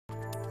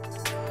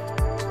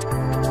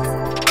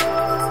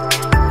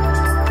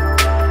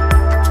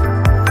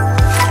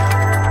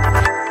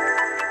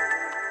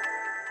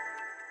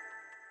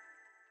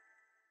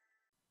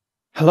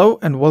Hello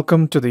and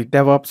welcome to the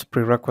DevOps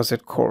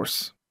Prerequisite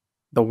course,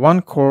 the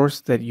one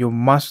course that you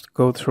must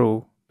go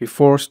through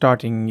before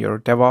starting your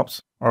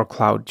DevOps or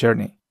cloud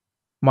journey.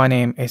 My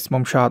name is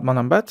Mumshad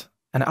Manambat,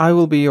 and I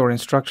will be your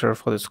instructor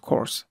for this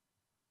course.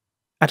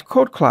 At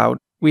Code Cloud,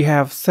 we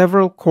have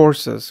several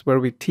courses where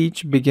we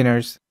teach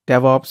beginners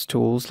DevOps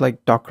tools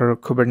like Docker,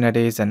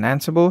 Kubernetes, and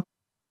Ansible,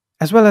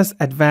 as well as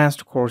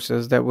advanced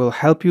courses that will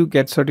help you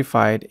get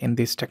certified in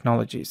these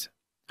technologies.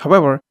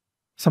 However,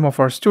 some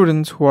of our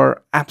students who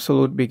are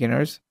absolute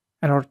beginners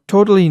and are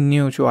totally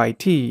new to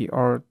IT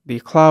or the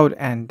cloud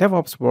and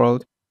DevOps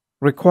world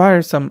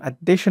require some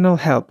additional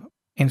help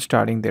in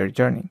starting their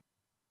journey.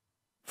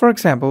 For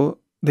example,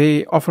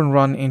 they often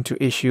run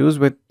into issues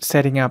with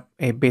setting up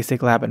a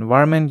basic lab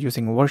environment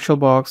using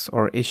VirtualBox,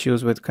 or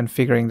issues with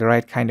configuring the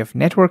right kind of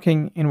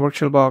networking in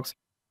VirtualBox,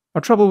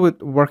 or trouble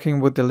with working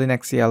with the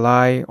Linux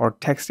CLI or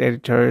text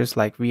editors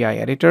like VI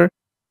Editor.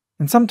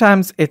 And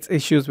sometimes it's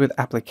issues with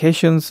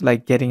applications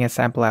like getting a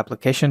sample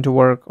application to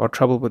work, or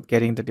trouble with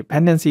getting the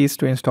dependencies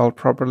to install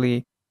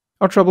properly,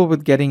 or trouble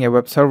with getting a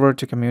web server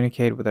to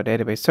communicate with a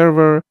database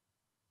server,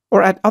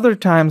 or at other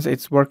times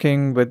it's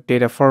working with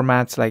data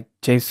formats like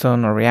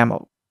JSON or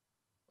YAML.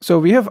 So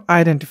we have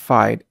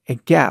identified a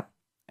gap,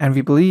 and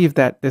we believe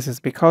that this is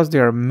because they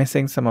are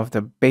missing some of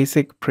the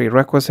basic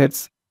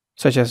prerequisites,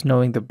 such as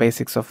knowing the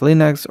basics of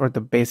Linux or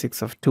the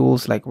basics of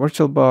tools like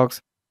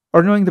VirtualBox,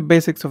 or knowing the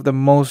basics of the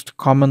most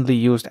commonly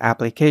used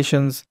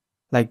applications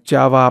like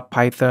Java,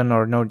 Python,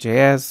 or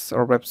NodeJS,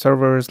 or web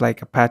servers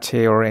like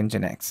Apache or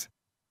NGINX.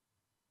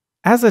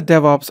 As a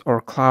DevOps or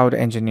cloud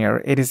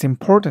engineer, it is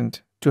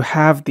important to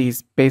have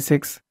these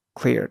basics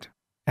cleared,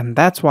 and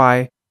that's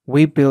why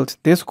we built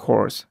this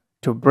course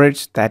to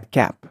bridge that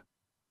gap.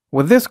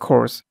 With this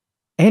course,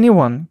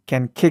 anyone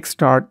can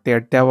kickstart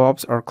their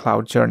DevOps or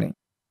cloud journey.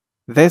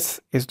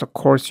 This is the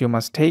course you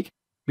must take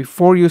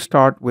before you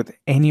start with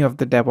any of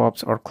the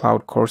DevOps or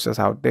cloud courses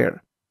out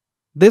there.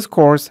 This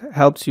course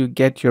helps you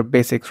get your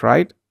basics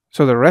right,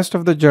 so the rest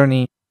of the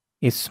journey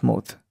is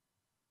smooth.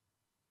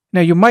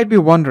 Now, you might be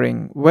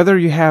wondering whether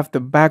you have the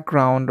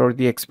background or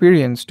the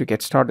experience to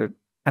get started,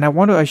 and I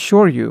want to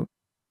assure you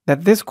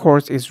that this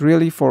course is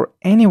really for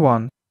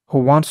anyone who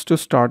wants to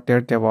start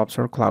their DevOps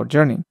or cloud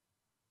journey.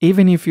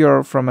 Even if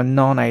you're from a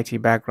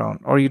non-IT background,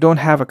 or you don't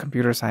have a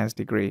computer science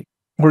degree,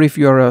 or if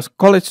you're a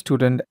college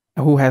student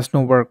who has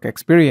no work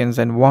experience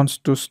and wants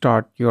to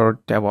start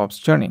your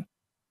DevOps journey.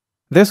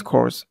 This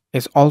course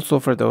is also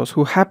for those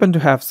who happen to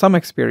have some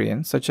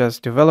experience, such as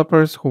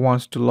developers who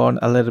wants to learn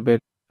a little bit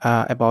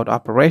about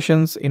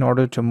operations in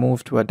order to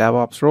move to a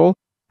DevOps role,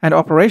 and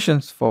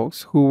operations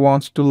folks who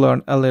wants to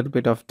learn a little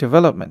bit of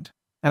development.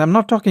 And I'm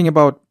not talking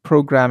about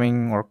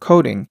programming or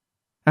coding.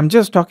 I'm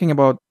just talking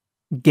about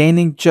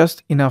gaining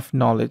just enough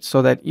knowledge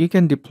so that you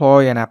can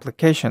deploy an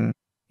application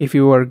if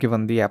you were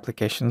given the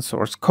application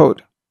source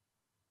code.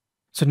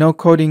 So no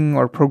coding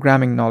or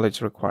programming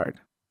knowledge required.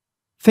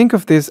 Think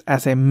of this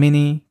as a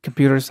mini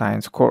computer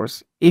science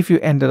course. If you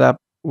ended up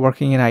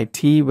working in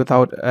IT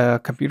without a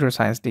computer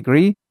science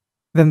degree,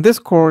 then this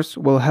course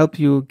will help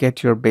you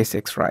get your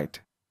basics right.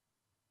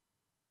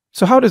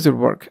 So how does it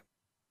work?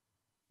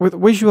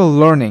 With visual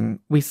learning,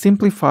 we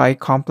simplify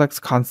complex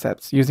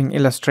concepts using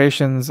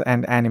illustrations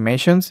and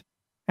animations,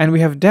 and we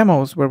have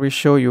demos where we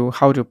show you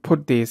how to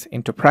put these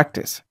into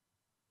practice.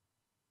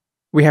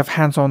 We have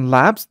hands-on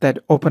labs that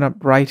open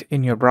up right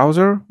in your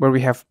browser, where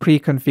we have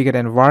pre-configured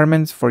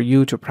environments for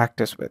you to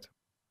practice with.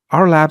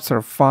 Our labs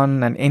are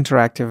fun and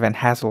interactive and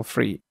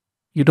hassle-free.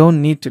 You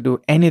don't need to do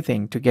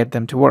anything to get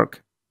them to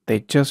work. They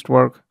just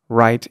work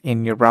right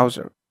in your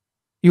browser.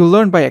 You'll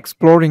learn by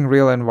exploring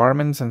real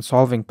environments and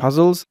solving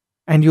puzzles,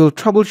 and you'll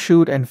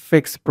troubleshoot and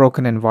fix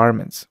broken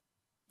environments.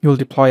 You'll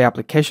deploy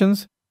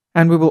applications,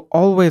 and we will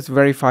always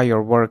verify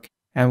your work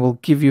and will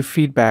give you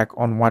feedback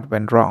on what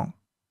went wrong.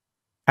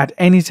 At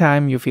any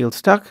time you feel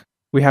stuck,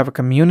 we have a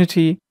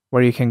community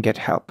where you can get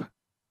help.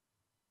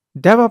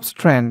 DevOps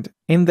trend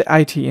in the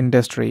IT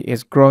industry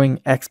is growing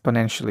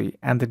exponentially,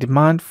 and the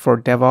demand for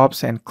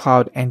DevOps and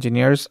cloud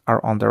engineers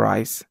are on the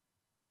rise.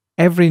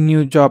 Every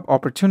new job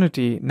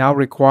opportunity now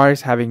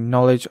requires having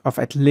knowledge of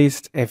at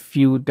least a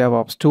few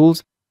DevOps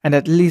tools and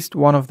at least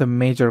one of the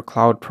major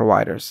cloud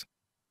providers,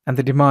 and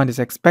the demand is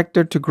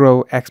expected to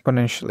grow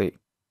exponentially.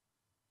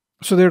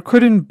 So there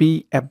couldn't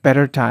be a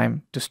better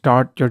time to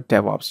start your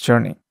DevOps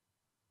journey.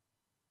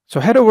 So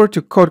head over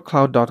to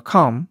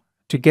codecloud.com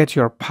to get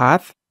your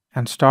path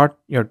and start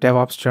your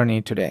DevOps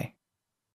journey today.